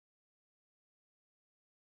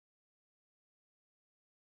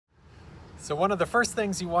So one of the first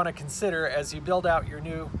things you want to consider as you build out your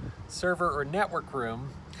new server or network room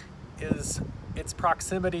is its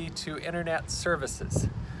proximity to internet services.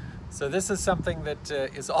 So this is something that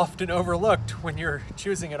is often overlooked when you're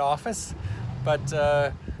choosing an office, but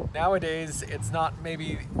nowadays it's not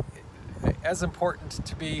maybe as important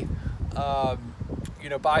to be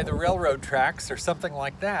by the railroad tracks or something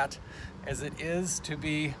like that as it is to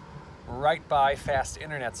be right by fast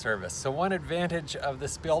internet service. So one advantage of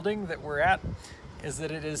this building that we're at is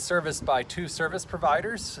that it is serviced by two service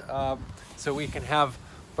providers. So we can have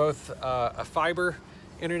both a fiber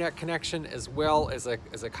internet connection as well as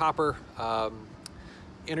a copper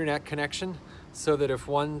internet connection, so that if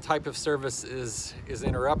one type of service is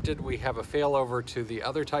interrupted, we have a failover to the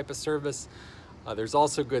other type of service. There's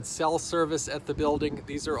also good cell service at the building.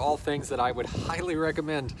 These are all things that I would highly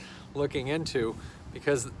recommend looking into,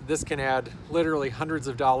 because this can add literally hundreds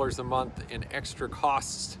of dollars a month in extra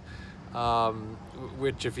costs,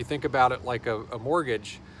 which, if you think about it like a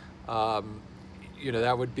mortgage,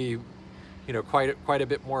 that would be quite a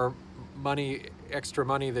bit more money, extra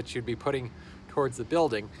money that you'd be putting towards the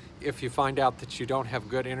building if you find out that you don't have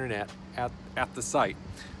good internet at the site.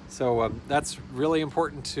 So that's really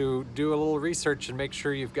important to do a little research and make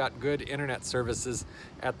sure you've got good internet services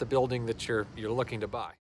at the building that you're looking to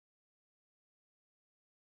buy.